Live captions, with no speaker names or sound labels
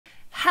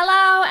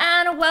Hello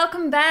and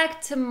welcome back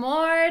to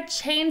more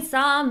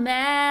Chainsaw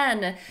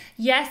Man.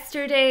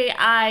 Yesterday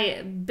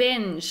I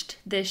binged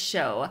this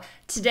show.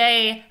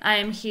 Today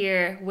I'm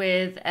here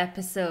with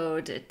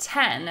episode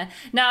 10.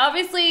 Now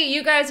obviously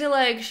you guys are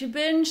like, she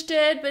binged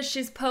it, but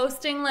she's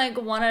posting like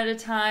one at a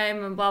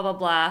time and blah blah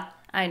blah.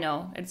 I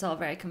know, it's all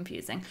very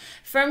confusing.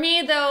 For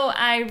me though,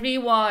 I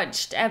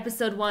rewatched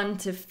episode 1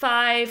 to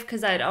 5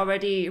 because I'd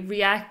already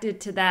reacted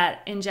to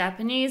that in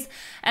Japanese.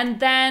 And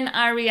then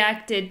I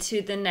reacted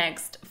to the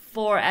next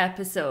 4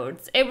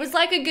 episodes. It was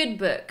like a good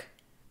book.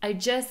 I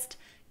just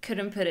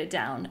couldn't put it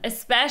down.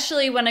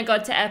 Especially when I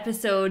got to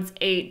episodes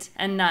 8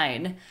 and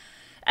 9.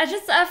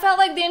 I felt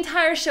like the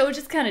entire show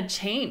just kind of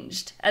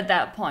changed at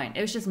that point.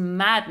 It was just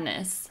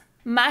madness.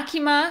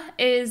 Makima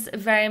is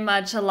very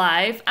much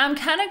alive. I'm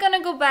kind of going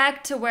to go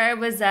back to where I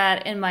was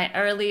at in my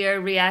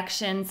earlier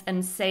reactions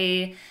and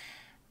say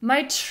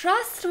my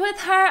trust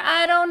with her,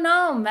 I don't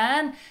know,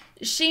 man.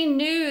 She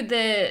knew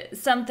that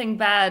something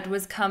bad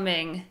was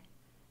coming.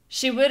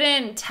 She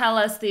wouldn't tell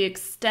us the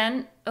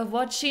extent of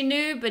what she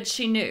knew, but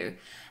she knew.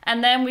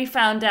 And then we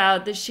found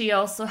out that she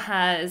also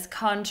has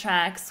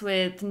contracts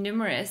with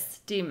numerous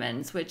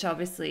demons, which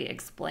obviously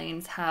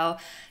explains how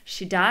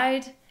she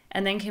died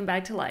and then came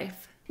back to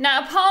life.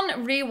 Now,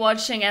 upon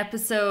rewatching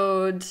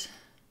episode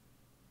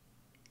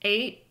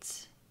 9,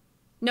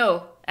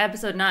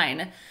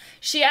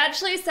 she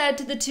actually said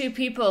to the 2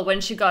 people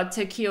when she got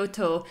to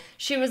Kyoto,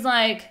 she was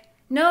like,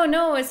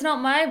 no, it's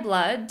not my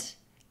blood.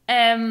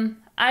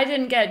 I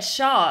didn't get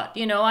shot,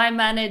 you know, I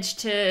managed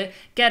to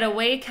get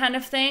away kind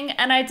of thing.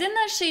 And I didn't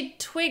actually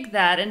twig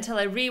that until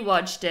I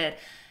rewatched it.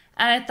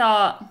 And I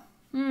thought,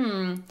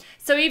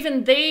 so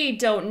even they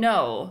don't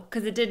know,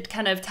 because it did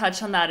kind of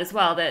touch on that as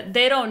well, that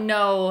they don't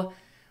know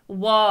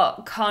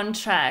what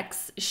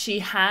contracts she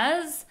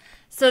has,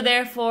 so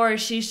therefore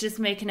she's just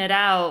making it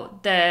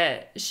out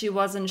that she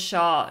wasn't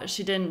shot,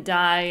 she didn't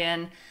die,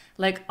 and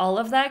like all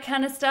of that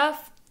kind of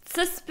stuff.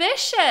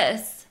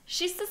 Suspicious.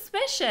 She's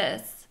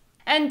suspicious.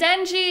 And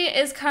Denji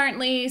is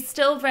currently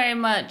still very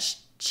much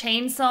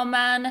Chainsaw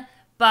Man,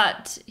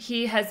 but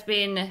he has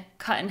been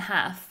cut in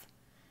half.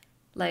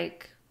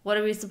 Like, what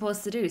are we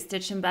supposed to do?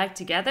 Stitch him back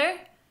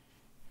together?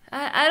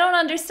 I don't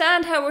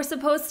understand how we're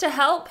supposed to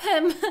help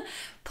him.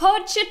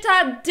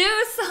 Pochita,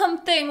 do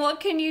something. What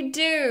can you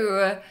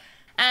do?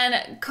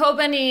 And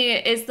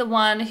Kobani is the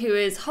one who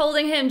is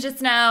holding him just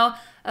now,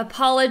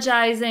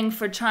 apologizing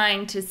for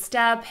trying to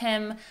stab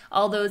him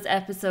all those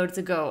episodes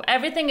ago.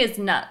 Everything is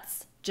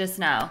nuts just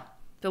now.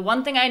 The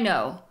one thing I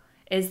know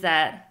is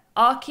that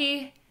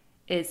Aki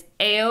is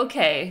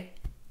A-okay.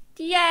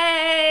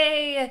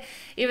 Yay!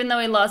 Even though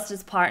he lost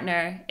his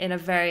partner in a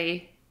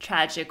very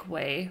tragic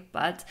way,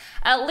 but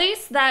at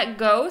least that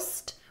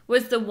ghost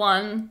was the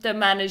one that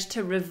managed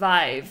to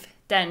revive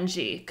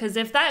Denji, because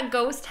if that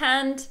ghost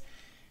hand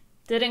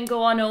didn't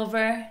go on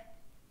over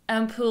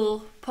and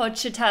pull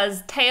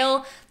Pochita's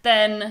tail,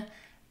 then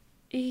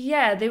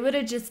yeah, they would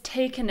have just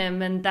taken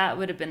him and that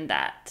would have been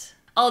that.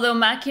 Although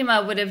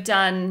Makima would have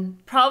done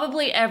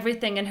probably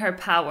everything in her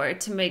power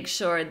to make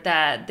sure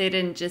that they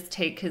didn't just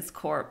take his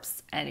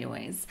corpse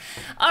anyways.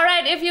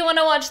 Alright, if you want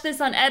to watch this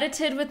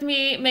unedited with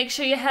me, make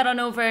sure you head on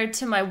over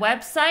to my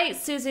website,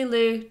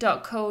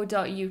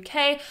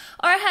 suzylu.co.uk,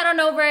 or head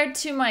on over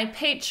to my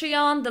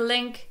Patreon. The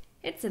link,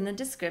 it's in the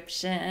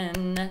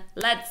description.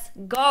 Let's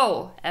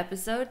go!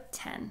 Episode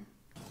 10.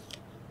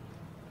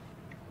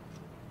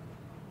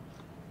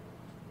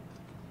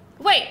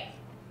 Wait!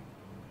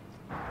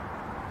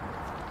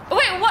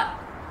 Wait, what?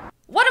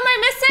 What am I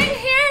missing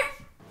here?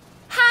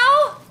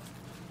 How?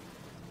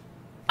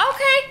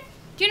 Okay.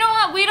 Do you know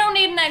what? We don't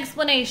need an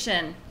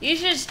explanation.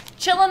 He's just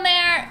chilling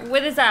there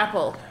with his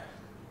apple.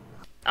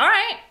 All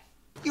right.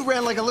 You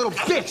ran like a little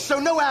bitch, so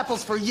no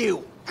apples for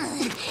you.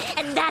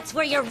 And that's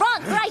where you're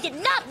wrong, for I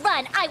did not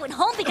run. I went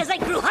home because I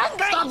grew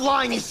hungry. Stop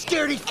lying, you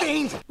scaredy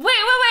fiend.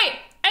 Wait.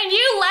 And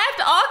you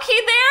left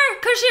Aki there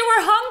because you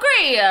were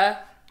hungry.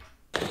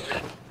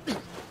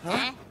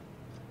 Huh?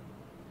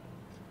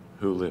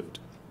 Who lived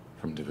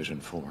from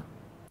Division 4?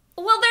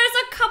 Well, there's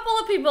a couple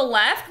of people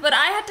left, but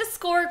I had to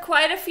score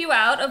quite a few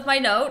out of my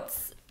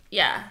notes.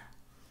 Yeah.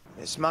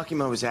 Miss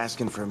Makima was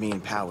asking for me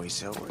and Powie,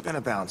 so we're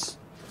gonna bounce.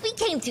 We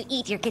came to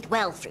eat your get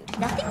well fruit,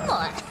 nothing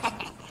more.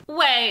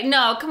 Wait,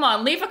 no, come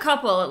on, leave a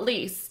couple at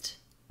least.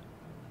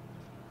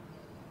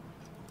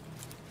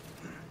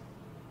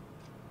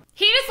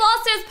 He just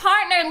lost his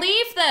partner,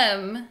 leave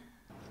them.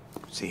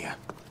 See ya.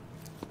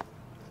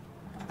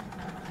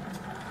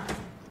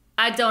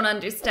 I don't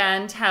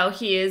understand how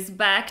he is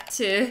back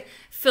to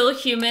full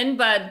human,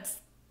 but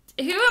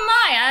who am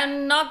I?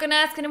 I'm not gonna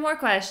ask any more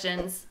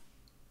questions.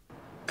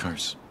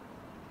 Curse.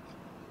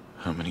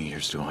 How many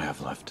years do I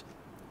have left?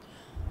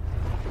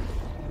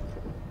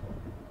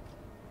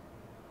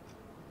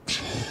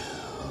 2?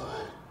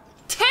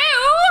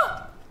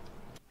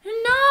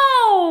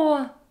 No!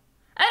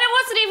 And it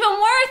wasn't even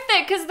worth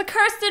it because the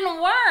curse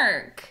didn't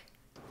work.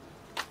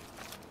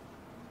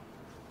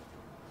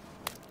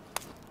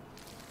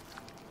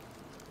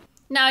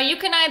 Now you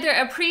can either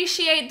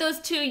appreciate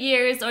those 2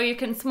 years or you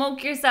can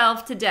smoke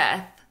yourself to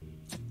death.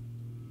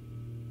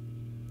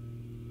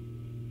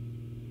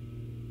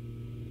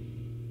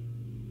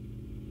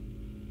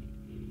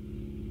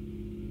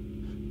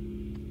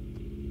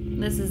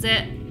 This is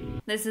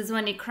it. This is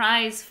when he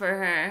cries for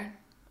her.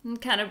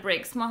 It kind of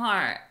breaks my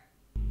heart.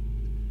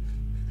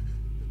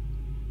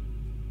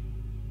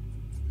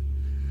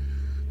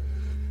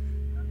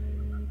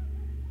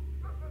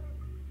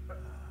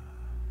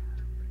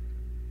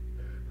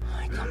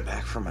 I come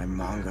back from my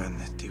manga and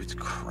the dude's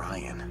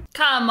crying.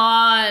 Come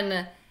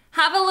on!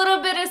 Have a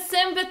little bit of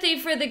sympathy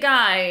for the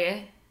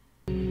guy.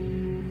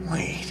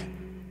 Wait.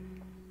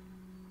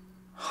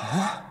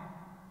 Huh?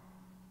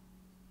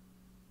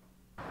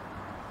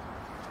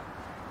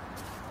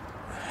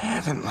 I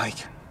haven't, like,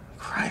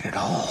 cried at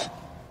all.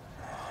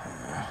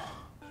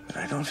 But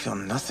I don't feel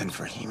nothing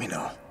for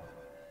Himeno.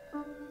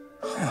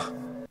 Huh.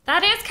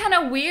 That is kind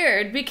of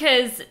weird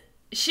because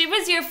she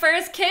was your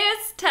first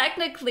kiss,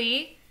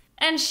 technically,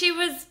 and she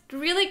was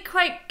really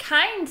quite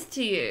kind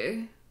to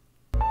you.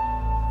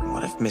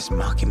 What if Miss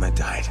Makima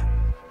died?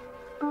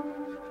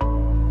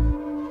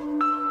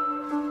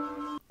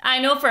 I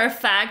know for a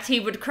fact he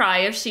would cry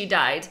if she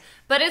died,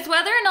 but it's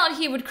whether or not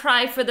he would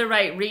cry for the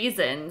right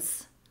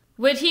reasons.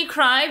 Would he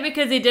cry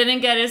because he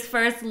didn't get his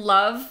first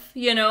love,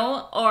 you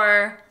know,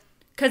 or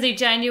because he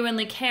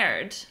genuinely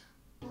cared?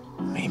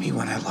 Maybe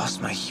when I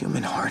lost my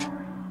human heart,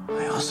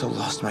 I also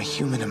lost my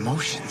human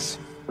emotions.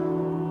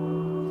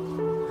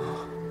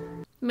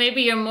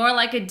 Maybe you're more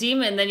like a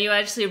demon than you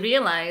actually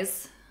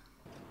realize.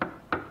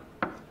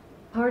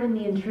 Pardon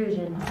the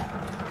intrusion.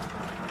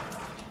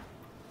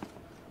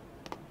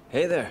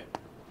 Hey there.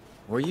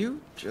 Were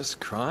you just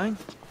crying?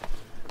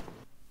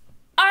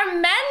 Are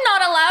men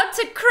not allowed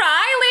to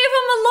cry? Leave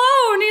him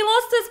alone. He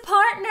lost his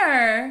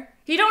partner.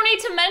 You don't need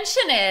to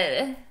mention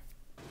it.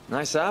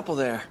 Nice apple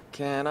there.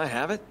 Can I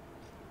have it?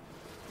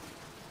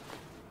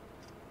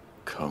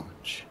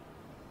 Coach.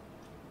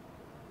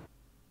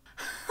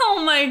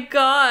 Oh my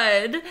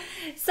god.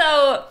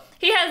 So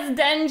he has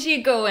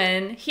Denji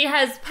going. He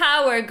has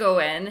power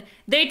going.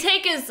 They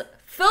take his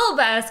full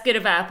basket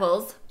of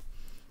apples.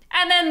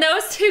 And then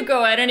those two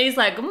go in and he's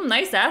like,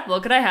 nice apple.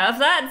 Could I have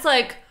that? It's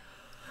like...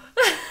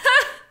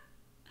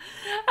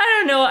 I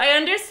don't know. I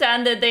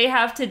understand that they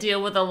have to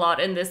deal with a lot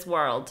in this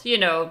world. You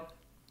know,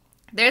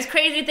 there's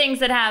crazy things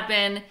that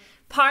happen.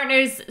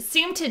 Partners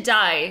seem to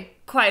die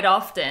quite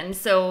often.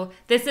 So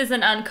this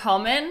isn't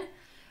uncommon.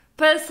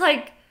 But it's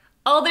like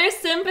all their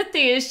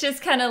sympathy is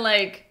just kind of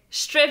like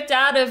stripped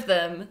out of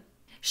them.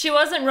 She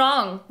wasn't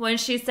wrong when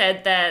she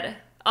said that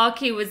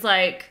Aki was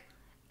like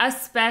a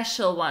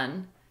special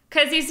one.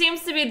 Because he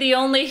seems to be the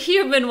only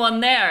human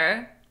one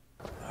there.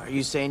 Are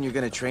you saying you're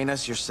gonna train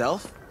us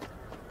yourself?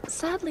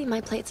 Sadly,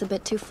 my plate's a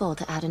bit too full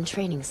to add in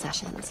training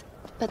sessions,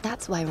 but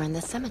that's why we're in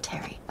the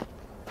cemetery.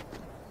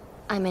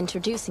 I'm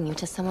introducing you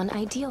to someone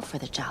ideal for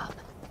the job.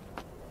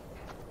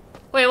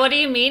 Wait, what do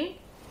you mean?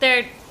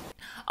 They're...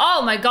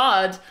 Oh my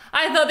god.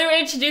 I thought they were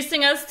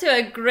introducing us to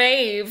a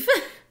grave.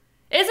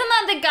 Isn't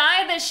that the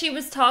guy that she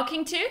was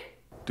talking to?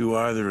 Do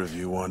either of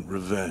you want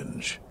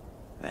revenge?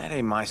 That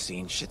ain't my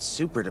scene. Shit's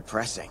super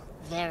depressing.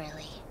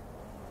 Verily.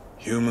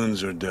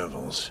 Humans or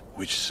devils?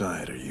 Which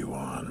side are you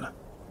on?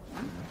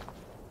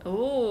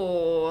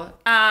 Ooh.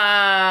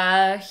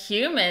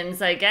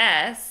 Humans, I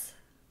guess.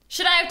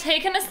 Should I have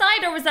taken a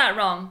side or was that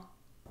wrong?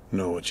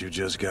 Know what you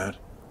just got?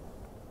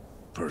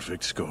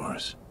 Perfect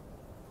scores.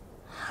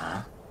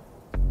 Huh?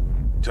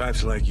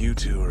 Types like you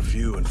two are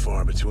few and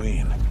far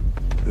between.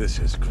 This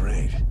is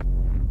great.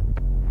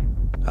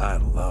 I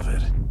love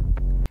it.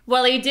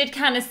 Well, he did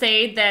kind of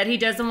say that he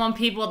doesn't want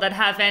people that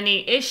have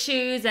any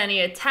issues, any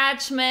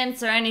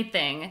attachments, or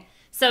anything.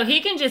 So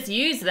he can just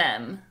use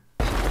them.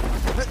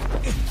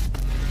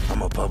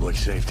 I'm a public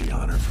safety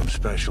hunter from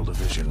Special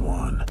Division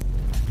 1.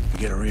 You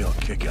get a real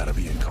kick out of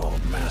being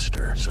called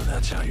Master, so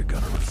that's how you're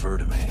gonna refer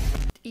to me.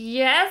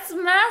 Yes,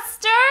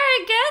 Master,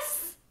 I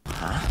guess?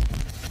 Huh?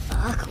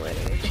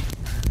 Awkward.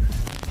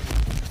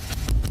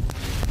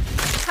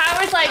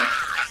 Power's like,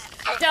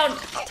 don't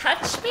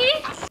touch me?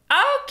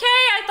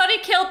 Okay, I thought he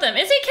killed them.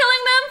 Is he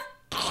killing them?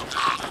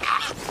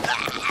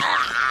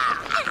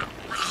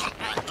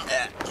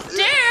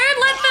 Dude,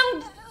 let them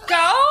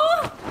go?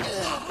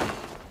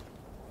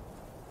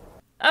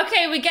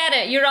 Okay, we get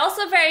it. You're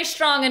also very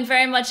strong and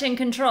very much in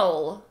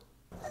control.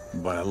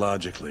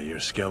 Biologically, your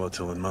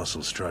skeletal and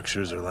muscle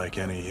structures are like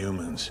any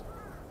humans.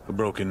 A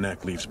broken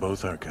neck leaves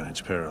both our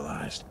kinds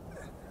paralyzed.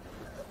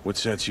 What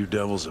sets you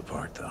devils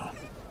apart, though?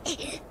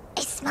 I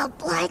smell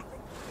blood.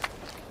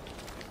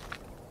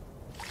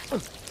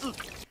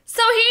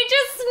 So he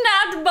just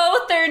snapped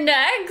both their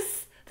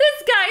necks?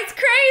 This guy's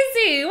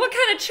crazy. What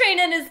kind of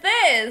training is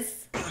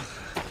this?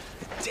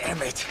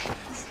 Damn it.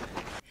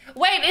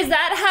 Wait, is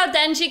that how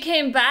Denji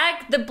came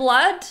back? The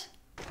blood?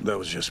 That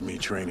was just me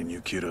training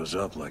you kiddos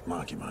up like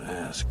Makima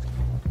asked.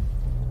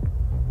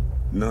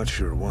 Not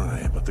sure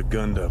why, but the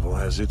gun devil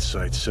has its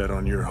sights set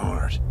on your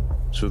heart.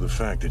 So the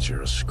fact that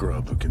you're a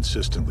scrub who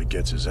consistently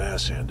gets his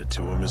ass handed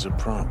to him is a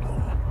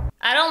problem.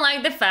 I don't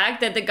like the fact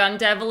that the gun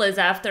devil is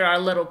after our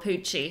little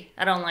Poochie.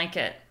 I don't like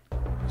it.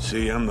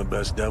 See, I'm the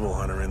best devil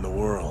hunter in the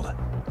world.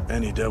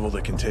 Any devil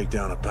that can take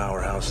down a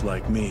powerhouse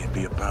like me would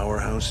be a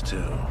powerhouse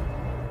too.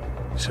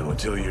 So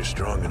until you're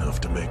strong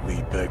enough to make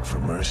me beg for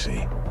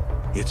mercy,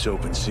 it's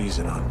open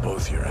season on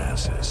both your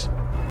asses.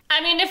 I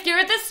mean, if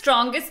you're the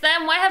strongest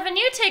then, why haven't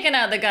you taken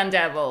out the gun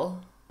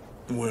devil?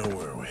 Where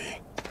were we?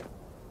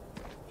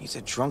 He's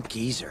a drunk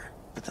geezer,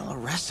 but they'll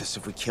arrest us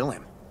if we kill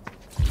him.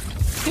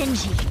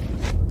 Stingy.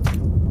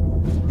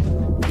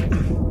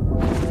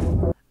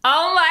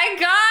 Oh my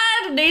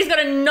god! He's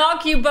gonna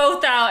knock you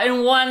both out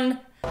in one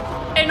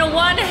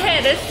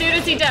hit as soon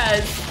as he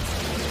does.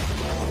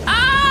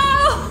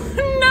 Oh!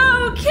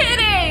 No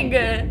kidding!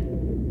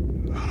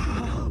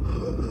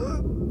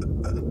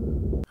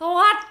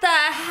 What the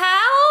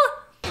hell?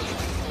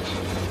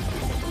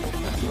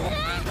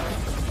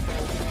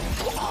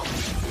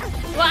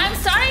 Well, I'm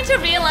starting to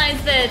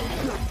realize that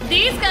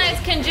these guys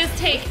can just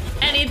take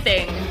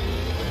anything.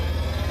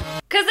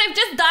 Because they've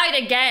just died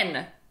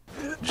again.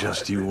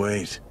 Just you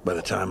wait. By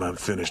the time I'm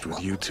finished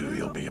with you two,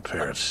 you'll be a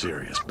pair of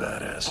serious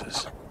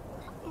badasses.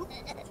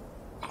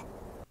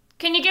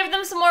 Can you give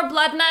them some more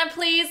blood now,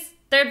 please?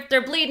 They're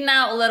bleeding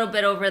out a little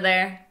bit over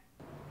there.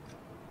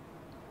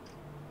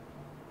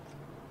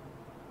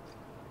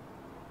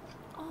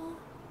 Oh.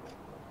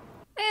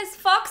 His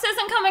fox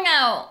isn't coming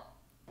out.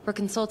 We're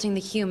consulting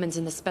the humans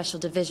in the special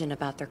division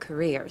about their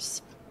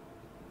careers.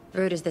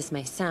 Rude as this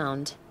may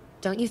sound,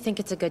 don't you think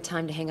it's a good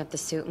time to hang up the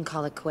suit and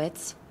call it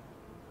quits?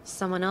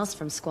 Someone else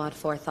from Squad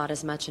 4 thought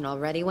as much and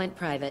already went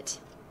private.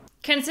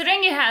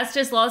 Considering he has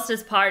just lost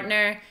his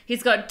partner,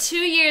 he's got 2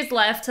 years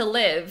left to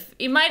live.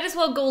 He might as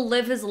well go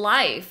live his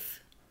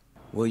life.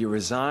 Will you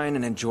resign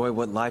and enjoy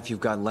what life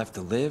you've got left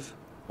to live?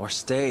 Or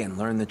stay and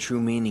learn the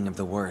true meaning of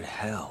the word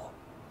hell?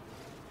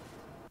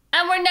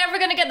 And we're never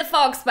gonna get the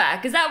fox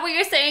back. Is that what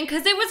you're saying?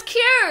 Because it was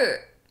cute.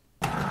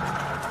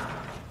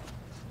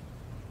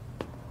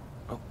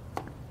 Oh.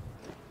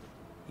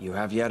 You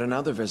have yet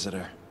another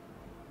visitor.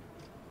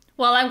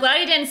 Well, I'm glad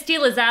he didn't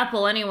steal his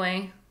apple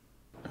anyway.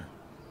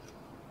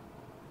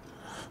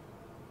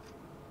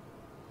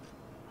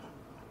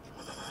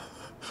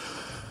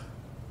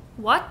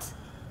 What?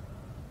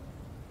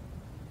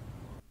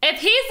 If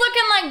he's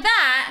looking like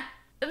that,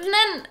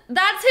 then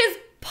that's his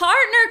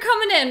partner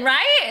coming in,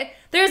 right?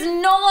 There's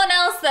no one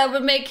else that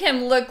would make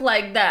him look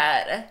like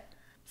that.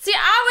 See,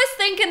 I was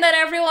thinking that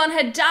everyone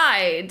had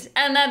died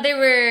and that they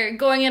were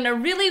going in a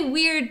really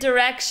weird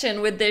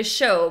direction with this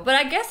show, but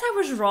I guess I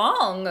was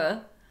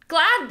wrong.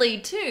 Gladly,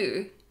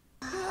 too.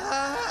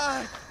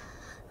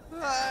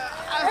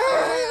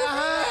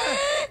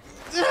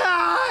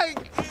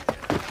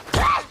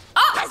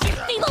 Has your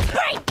feeble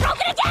brain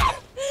broken again?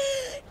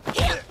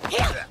 Heal,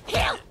 heal,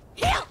 heal,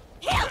 heal,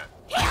 heal,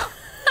 heal.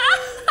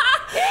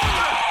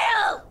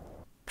 Heal!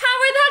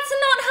 Power, that's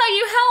not how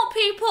you help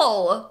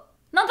people.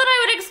 Not that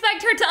I would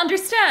expect her to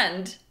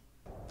understand.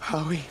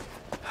 Howie,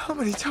 how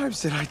many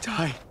times did I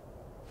die?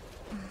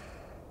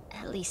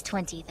 At least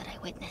 20 that I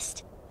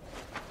witnessed.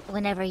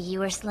 Whenever you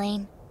were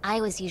slain,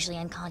 I was usually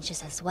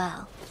unconscious as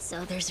well,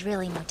 so there's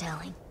really no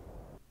telling.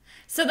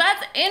 So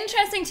that's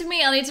interesting to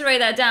me. I'll need to write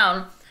that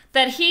down.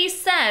 That he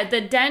said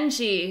that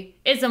Denji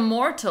is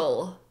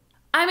immortal.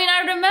 I mean,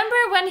 I remember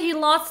when he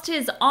lost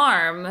his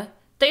arm,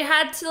 they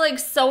had to like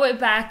sew it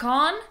back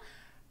on.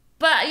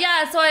 But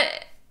yeah, so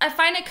I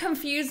find it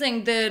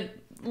confusing, the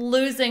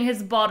losing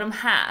his bottom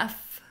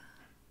half.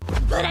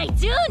 But I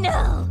do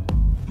know!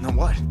 Know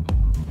what?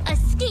 A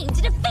scheme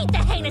to defeat the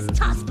heinous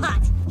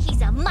tosspot!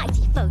 He's a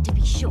mighty foe, to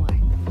be sure.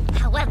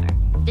 However,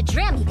 the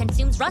dram he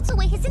consumes rots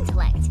away his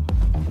intellect.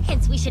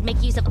 Hence, we should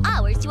make use of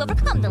ours to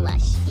overcome the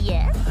lush,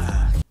 yes?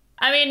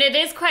 I mean, it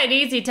is quite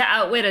easy to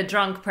outwit a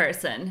drunk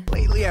person.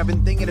 Lately, I've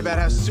been thinking about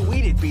how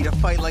sweet it'd be to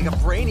fight like a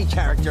brainy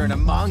character in a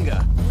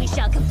manga. We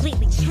shall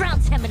completely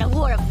trounce him in a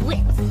war of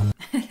wits.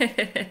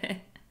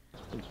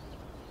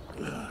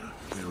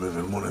 We live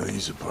in one of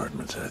these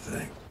apartments, I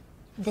think.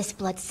 This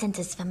blood scent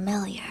is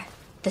familiar.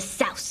 The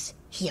souse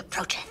he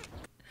approacheth.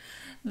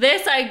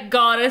 This I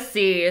gotta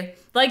see.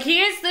 Like,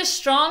 he is the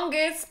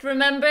strongest,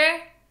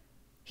 remember?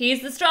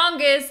 He's the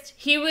strongest.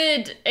 He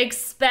would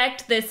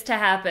expect this to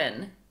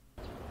happen.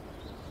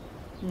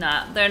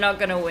 Nah, they're not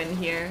gonna win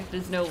here.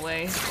 There's no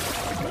way.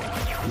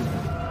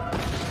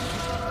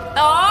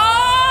 Oh!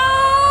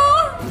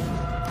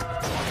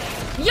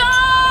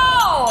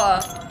 Yo!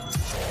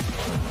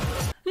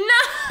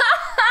 Nah!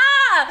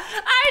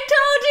 I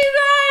told you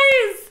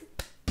guys!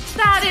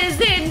 That is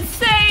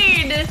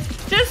insane!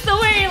 Just the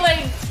way he,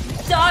 like,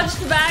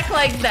 dodged back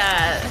like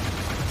that.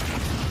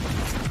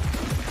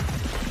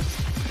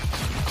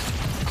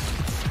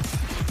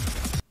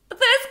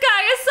 This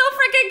guy is so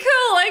freaking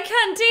cool, I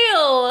can't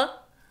deal.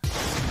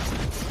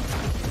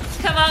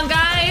 Come on,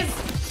 guys.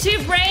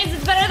 2 brains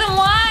is better than 1.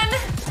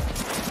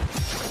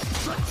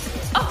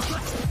 Oh.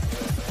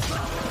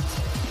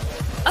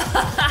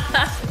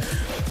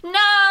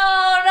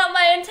 No, not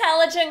my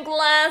intelligent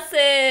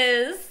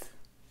glasses.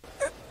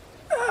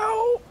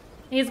 Ow!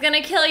 He's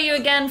gonna kill you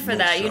again for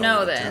that, you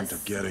know this. Attempt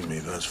of getting me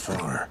thus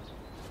far.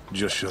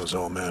 Just shows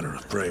all manner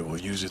of prey will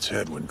use its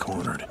head when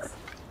cornered.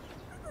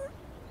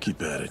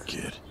 Keep at it,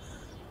 kid.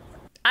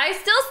 I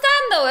still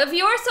stand though. If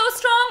you're so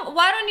strong,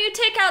 why don't you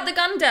take out the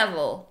gun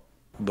devil?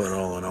 But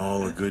all in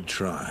all, a good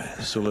try.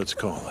 So let's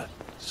call it.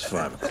 It's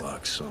 5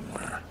 o'clock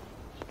somewhere.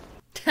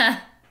 Hey,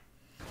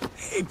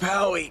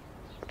 Powie.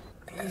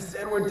 He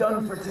said we're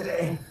done for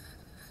today.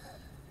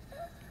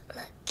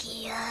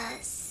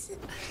 Yes.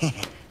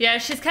 Yeah,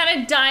 she's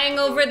kind of dying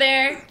over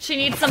there. She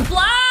needs some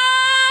blood!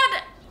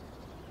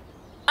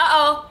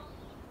 Uh-oh.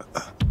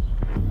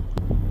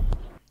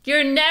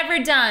 You're never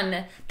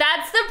done.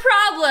 That's the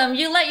problem.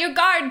 You let your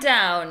guard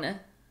down.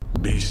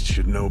 Beast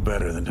should know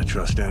better than to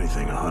trust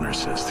anything a hunter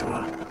says to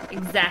him.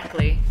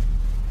 Exactly.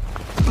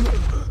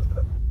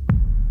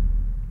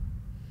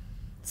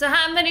 So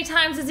how many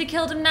times has he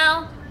killed him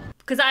now?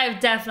 Because I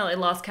have definitely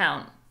lost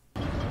count.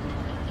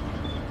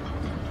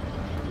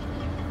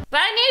 But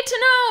I need to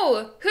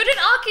know! Who did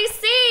Aki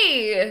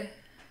see?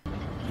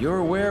 You're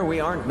aware we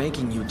aren't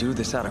making you do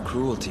this out of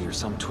cruelty or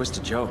some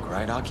twisted joke,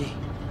 right, Aki?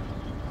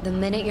 The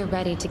minute you're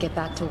ready to get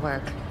back to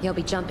work, you'll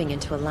be jumping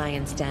into a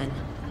lion's den.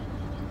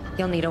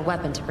 You'll need a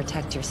weapon to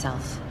protect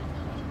yourself.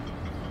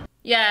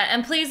 Yeah,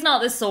 and please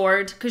not the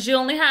sword, because you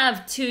only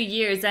have 2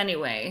 years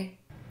anyway.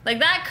 Like,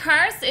 that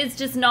curse is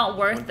just not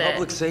worth When it.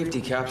 public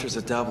safety captures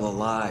a devil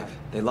alive,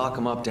 they lock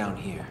him up down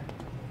here.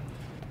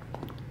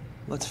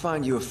 Let's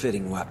find you a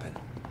fitting weapon.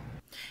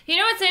 You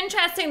know, it's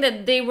interesting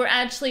that they were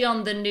actually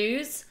on the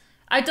news.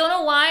 I don't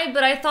know why,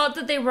 but I thought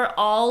that they were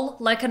all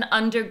like an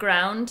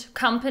underground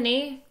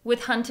company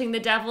with hunting the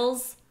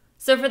devils.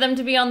 So for them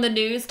to be on the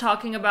news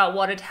talking about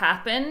what had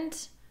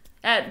happened,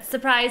 it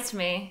surprised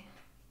me.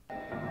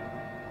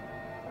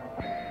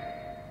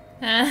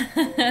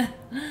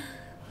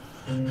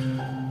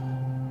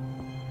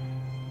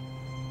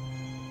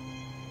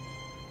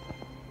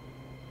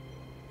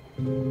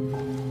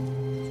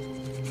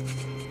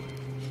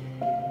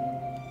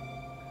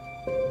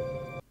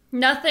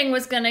 Nothing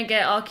was gonna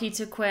get Aki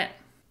to quit.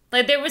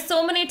 Like, there were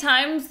so many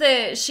times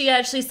that she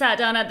actually sat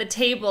down at the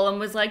table and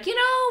was like, you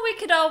know, we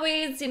could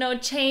always, you know,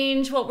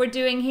 change what we're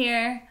doing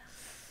here.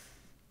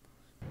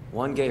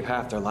 One gave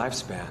half their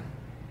lifespan.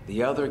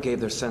 The other gave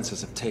their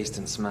senses of taste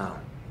and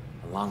smell,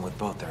 along with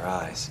both their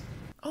eyes.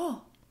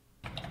 Oh.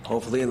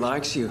 Hopefully it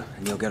likes you,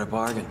 and you'll get a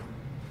bargain.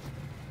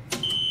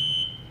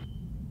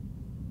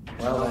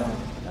 Well then,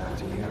 back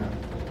to you.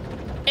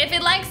 If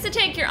it likes to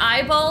take your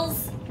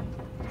eyeballs,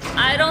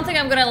 I don't think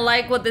I'm gonna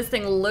like what this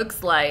thing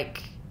looks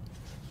like.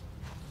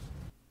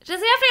 Does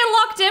he have to get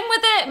locked in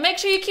with it? Make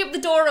sure you keep the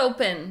door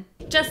open,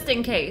 just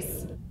in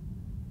case.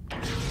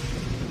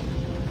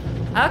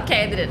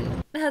 Okay, they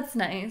didn't. That's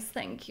nice,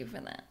 thank you for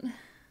that.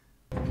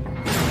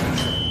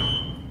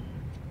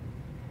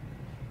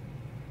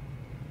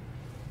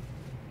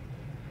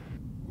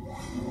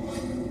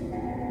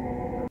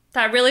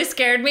 That really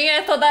scared me.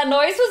 I thought that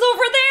noise was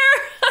over there.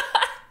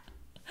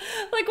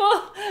 Like,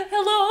 well,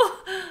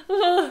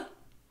 hello.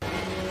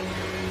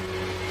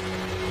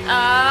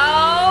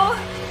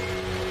 Oh.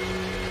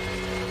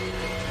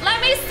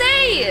 Let me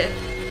see.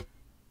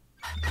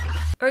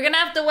 We're gonna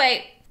have to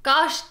wait.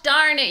 Gosh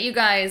darn it, you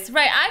guys.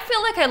 Right, I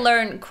feel like I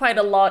learned quite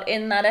a lot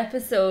in that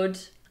episode.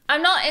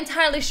 I'm not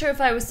entirely sure if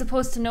I was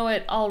supposed to know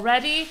it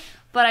already,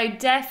 but I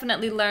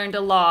definitely learned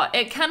a lot.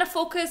 It kind of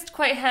focused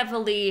quite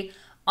heavily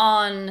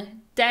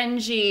on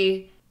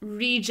Denji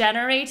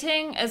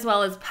regenerating as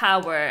well as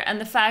power,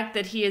 and the fact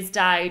that he has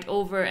died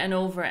over and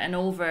over and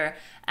over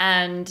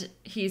and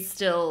he's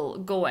still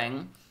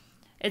going.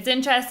 It's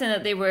interesting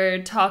that they were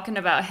talking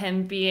about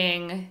him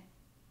being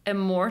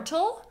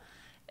immortal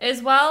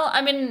as well.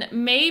 I mean,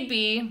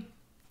 maybe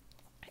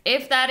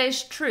if that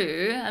is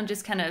true, I'm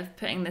just kind of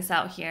putting this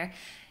out here.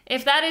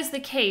 If that is the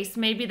case,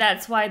 maybe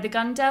that's why the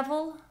Gun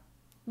Devil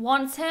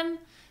wants him.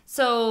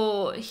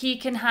 So he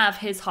can have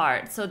his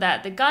heart so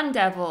that the Gun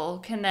Devil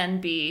can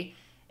then be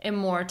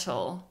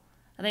immortal.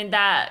 I think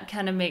that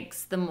kind of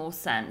makes the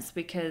most sense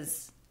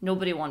because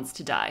nobody wants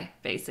to die,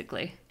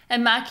 basically.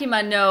 And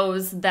Makima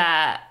knows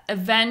that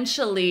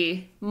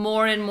eventually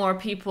more and more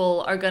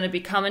people are going to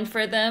be coming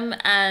for them.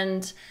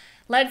 And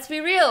let's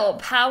be real,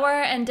 Power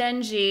and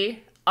Denji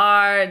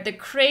are the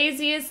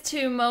craziest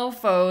two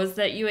mofos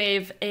that you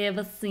have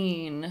ever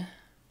seen.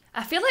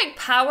 I feel like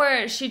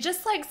Power, she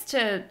just likes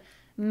to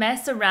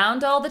mess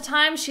around all the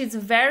time. She's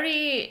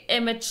very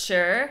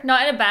immature,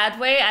 not in a bad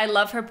way. I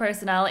love her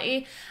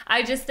personality.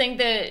 I just think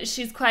that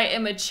she's quite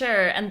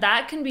immature, and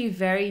that can be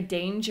very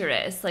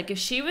dangerous. Like, if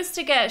she was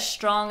to get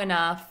strong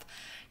enough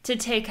to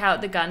take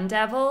out the Gun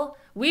Devil,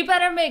 we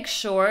better make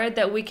sure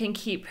that we can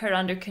keep her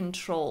under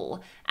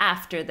control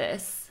after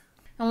this.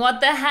 And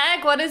what the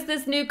heck? What is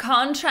this new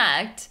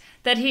contract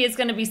that he is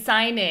going to be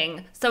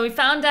signing? So we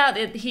found out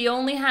that he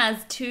only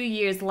has 2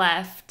 years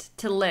left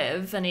to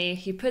live, and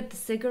he put the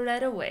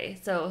cigarette away.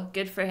 So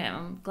good for him.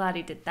 I'm glad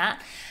he did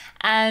that.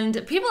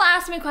 And people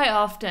ask me quite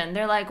often,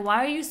 they're like,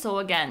 why are you so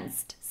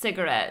against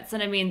cigarettes?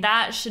 And I mean,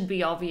 that should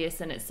be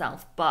obvious in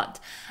itself, but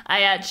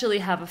I actually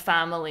have a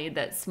family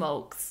that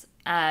smokes,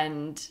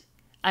 and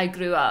I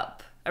grew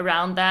up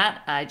around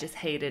that, I just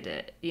hated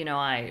it. You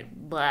know,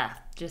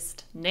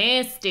 just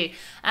nasty.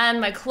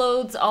 And my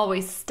clothes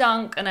always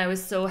stunk, and I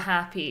was so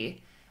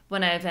happy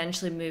when I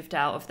eventually moved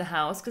out of the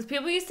house, because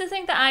people used to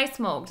think that I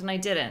smoked, and I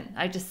didn't.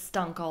 I just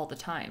stunk all the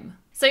time.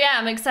 So yeah,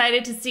 I'm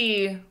excited to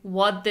see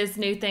what this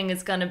new thing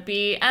is gonna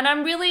be, and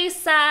I'm really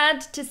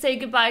sad to say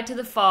goodbye to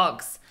the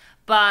fox,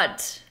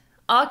 but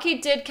Aki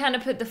did kind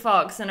of put the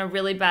fox in a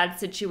really bad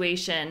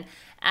situation,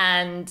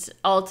 and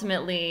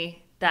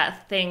ultimately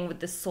that thing with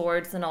the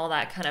swords and all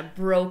that kind of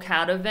broke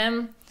out of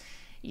him.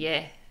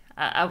 Yeah,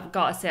 I've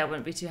got to say I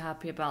wouldn't be too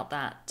happy about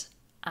that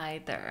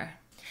either.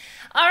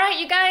 Alright,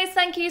 you guys,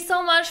 thank you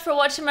so much for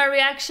watching my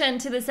reaction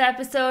to this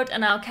episode,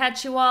 and I'll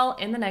catch you all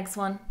in the next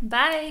one.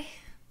 Bye!